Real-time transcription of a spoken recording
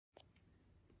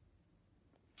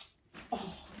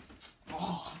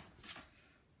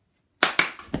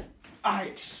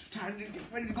Alright, time to get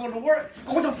ready to go to work.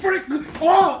 Oh, what the frick?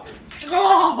 Oh!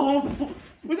 Oh!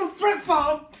 What the frick,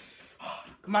 fam?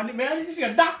 Come on, man, you see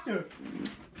a doctor.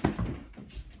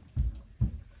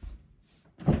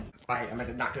 Alright, I'm at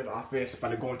the doctor's office, about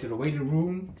to go into the waiting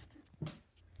room.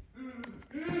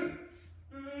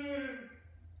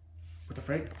 What the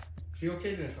frick? She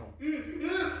okay there, so?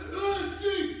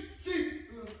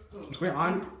 What's going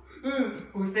on?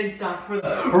 Oh, thanks, Doc, for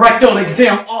the rectal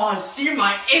exam. Oh, see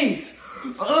my ace.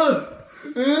 Alright,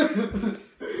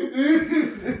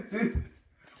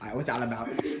 what's that all about?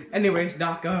 Anyways,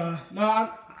 Doc, no,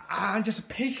 I'm just a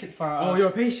patient for. Oh, you're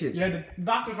a patient? Yeah, the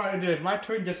doctor's right there. It's my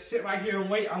turn. Just sit right here and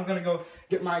wait. I'm gonna go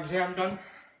get my exam done.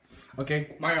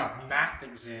 Okay, my math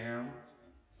exam.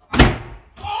 Oh!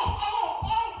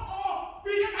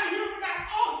 We get my here for that.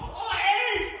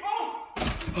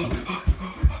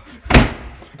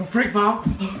 The freak, fam.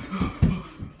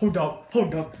 Hold up.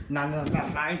 Nah,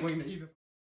 I ain't going to either.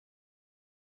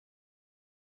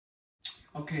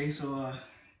 Okay, so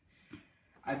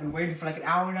I've been waiting for like an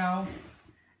hour now,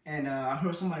 and I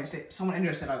heard someone in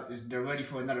there said they're ready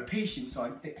for another patient,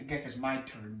 so I guess it's my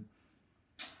turn.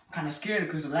 I'm kind of scared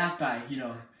because the last guy, you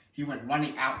know, he went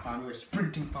running out, fam. He was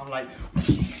sprinting, fam, like,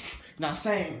 not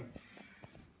saying.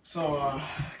 So I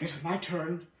guess it's my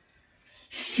turn.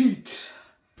 Shoot.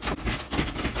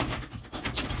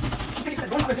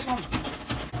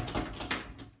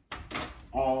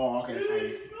 Oh, okay, that's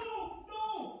right.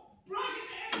 No! Brian,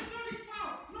 the anesthetic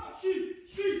foul! No, she!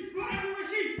 Brian, where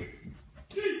she?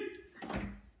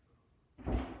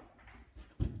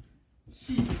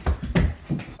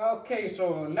 Okay,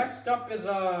 so next up is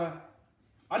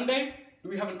Unday. Do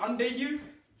we have an Unday here?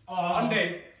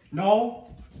 Unday. No.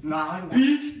 Nah.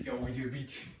 Beach. Get over here,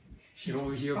 Beach. Get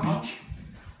over here, Beach.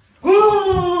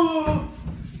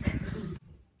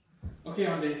 Okay,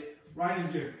 Unday. Right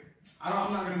in here.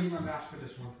 I'm not gonna need my mask for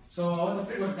this one. So what the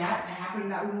frick was that happened in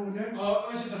that room over there?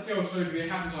 Oh, it's just a failed surgery. It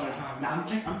happens all the time. Nah, I'm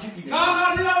checking this.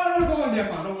 No, don't go in there,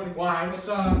 fam. Don't worry. Why? It's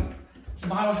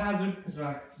biohazard. It's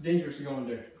dangerous to go in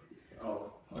there.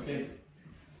 Oh, okay.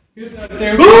 Here's the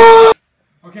therapy.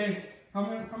 Okay,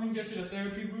 come and get to the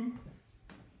therapy room.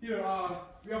 Here,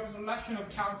 we have a selection of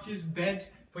couches,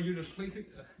 beds for you to sleep.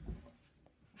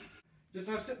 Just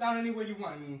sit down anywhere you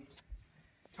want and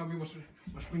tell me what's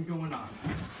been going on.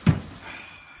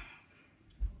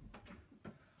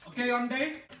 Okay,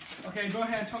 Unday. Okay, go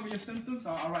ahead and tell me your symptoms.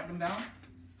 I'll write them down.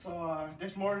 So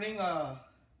this morning,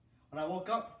 when I woke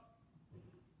up,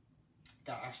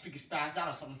 I freaking spazzed out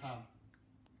or something, fam.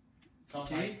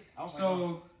 Okay.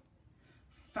 So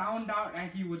found out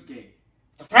that he was gay.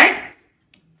 The frick?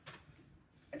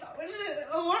 What is it?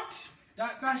 What?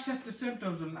 That's just the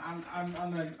symptoms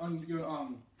on your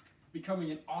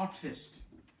becoming an autist.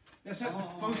 That's the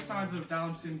first signs of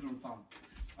Down syndrome, fam.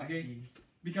 Okay.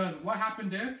 Because what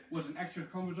happened there was an extra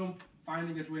chromosome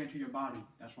finding its way into your body.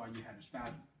 That's why you had a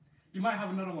spasm. You might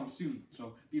have another one soon,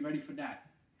 so be ready for that.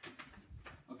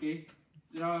 Okay?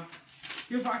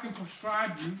 Here's what I can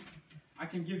prescribe you. I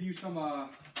can give you some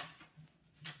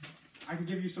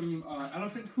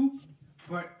elephant poop,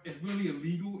 but it's really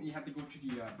illegal and you have to go to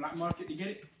the black market to get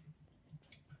it.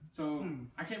 So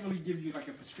I can't really give you like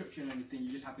a prescription or anything.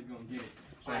 You just have to go and get it.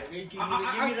 So, give me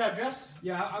the address?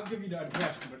 Yeah, I'll give you the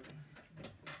address, but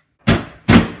I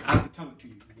have to tell it to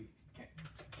you. You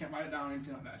can't write it down or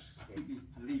anything like that. It's just completely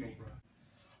illegal, bro.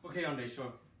 Okay, Unday,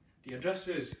 so the address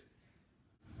is.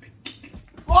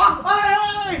 Oh,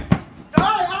 hey!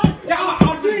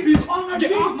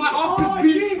 Get off my office,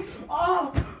 bitch!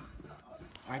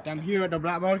 Alright, I'm here at the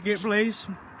black market place.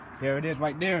 Here it is,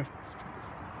 right there.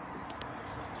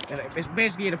 It's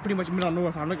basically in pretty much middle of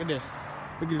nowhere. Look at this.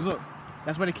 Look.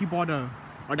 That's where they keep all that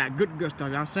good stuff. You know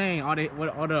what I'm saying? All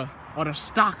the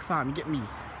stock, fam. You get me?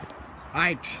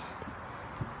 Alright.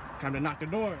 Time to knock the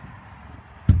door.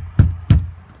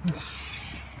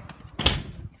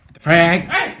 Frank.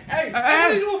 Hey! What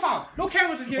are you doing, fam? No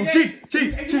cameras in here.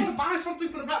 If you want to buy something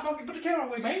for the black market, put the camera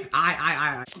away, man.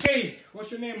 Aye. Okay, what's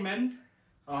your name, man?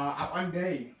 I'm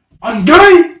Unday.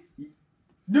 Unday?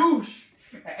 Douche.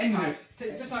 Anyways,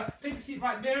 take a seat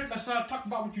right there. Let's talk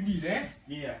about what you need, eh?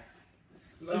 Yeah.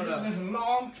 There's a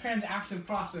long transaction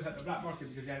process at the black market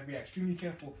because you have to be extremely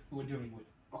careful who we're dealing with.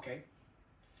 Okay.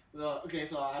 Okay,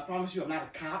 so I promise you I'm not a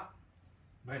cop.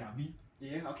 Might not be.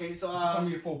 Yeah, okay, so I'm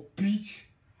here for beach.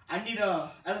 I need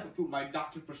elephant poop. My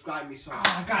doctor prescribed me some.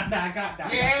 I got that.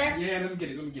 Yeah? Yeah, let me get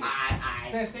it.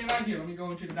 Aye. Stay right here. Let me go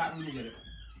into the doctor and get it.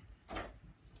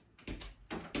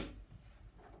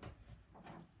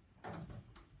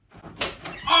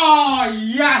 Oh,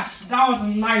 yes! That was a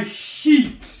nice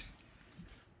sheet.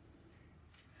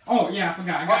 Oh, yeah, I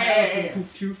forgot. I got elephant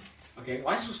poop too. Okay,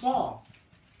 why so small?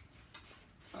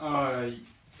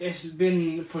 It's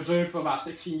been preserved for about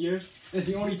 16 years. It's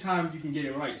the only time you can get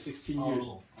it right, 16 years.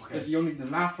 Okay. It's the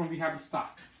last one we have in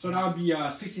stock. So that would be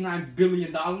 $69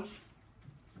 billion.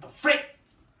 The frick?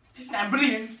 69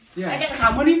 billion? Yeah. I get that kind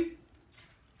of money?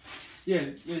 Yeah,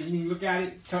 you can look at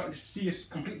it, see it's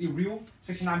completely real.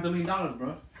 $69 billion,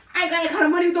 bro. I ain't got that kind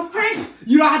of money, what the frick?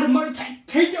 You don't have the money,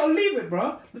 take it or leave it,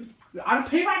 bro. I'll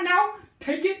pay right now,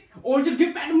 take it, or just give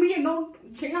it back to me and no,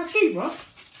 can't have shit, bro.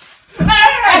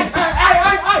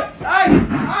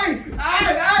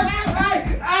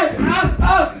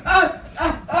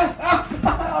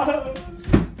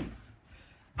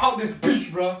 Out this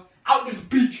beach, bro. Out this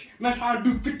beach. Man trying to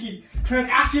do 50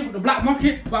 transactions with the black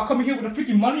market while coming here with the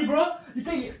 50 money, bro. You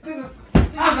think this is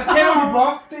a charity,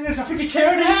 bro? Think it's a 50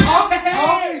 charity? I'll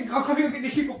come here and get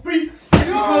this shit for free.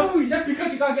 Just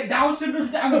because you gotta get Down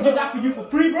syndrome, I'm gonna get that for you for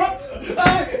free, bro.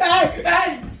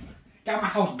 Hey! Get out my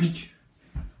house, beach.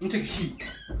 I'm gonna take a shit.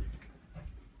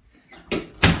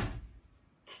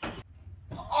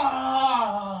 I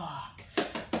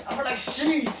feel like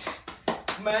shit.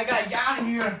 Man, I gotta get out of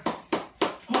here.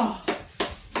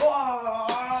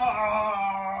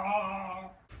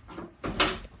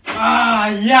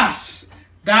 Yes!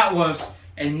 That was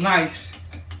a nice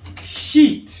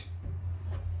sheet.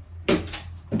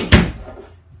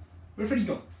 Where did he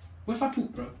go? Where's my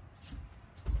poop, bro?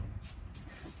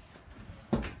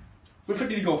 Where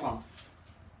did he go, pal?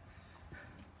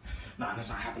 Nah, that's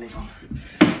not happening, pal.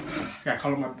 I gotta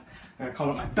call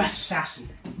up my best assassin.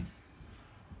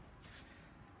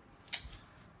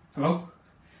 Hello?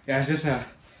 Yeah, it's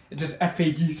just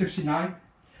FAG 69.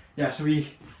 Yeah, so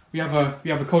we have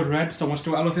a code red. Someone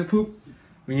stole elephant poop.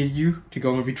 We need you to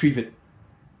go and retrieve it.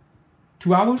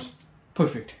 2 hours?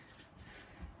 Perfect.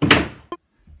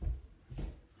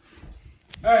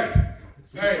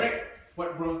 Hey!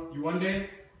 What, bro? You Unday?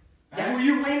 Yeah, who are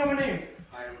you? Why you know my name?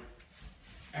 I am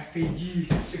FAG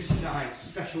 69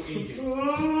 Special Agent.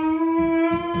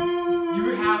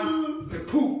 You have the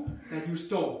poop that you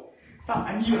stole. Fam,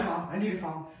 I need it,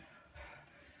 fam.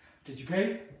 Did you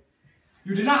pay?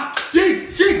 You did not.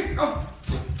 Chief! Oh.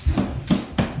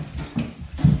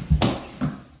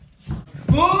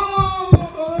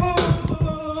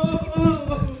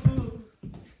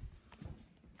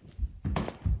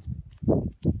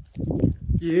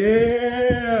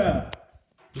 Yeah!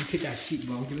 You take that sheet,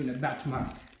 bro. I'm giving it back to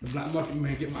the black market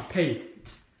man, get my pay.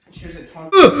 Cheers at time.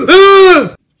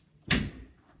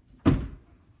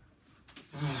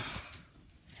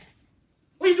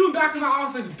 What are you doing back in my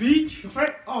office, beach?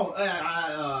 Oh,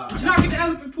 Did you not get the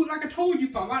elephant poop like I told you,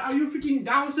 fam? Are you freaking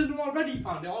Down syndrome already,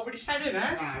 fam? They're already set in,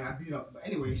 eh? I got beat up. But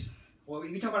anyways, what we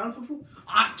talking about elephant food?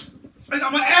 I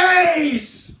got my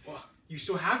ace! What? You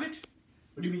still have it?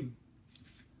 What do you mean?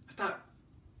 I thought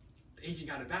the agent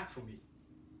got it back from me.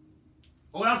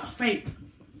 Oh, that was a fake.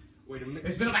 Wait a minute.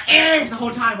 It's been on my ass the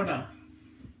whole time, brother.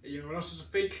 Yeah, what else is a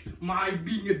fake? My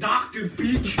being a doctor,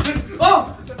 bitch.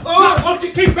 Oh,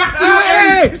 it came back to my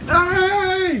ass!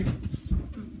 Hey!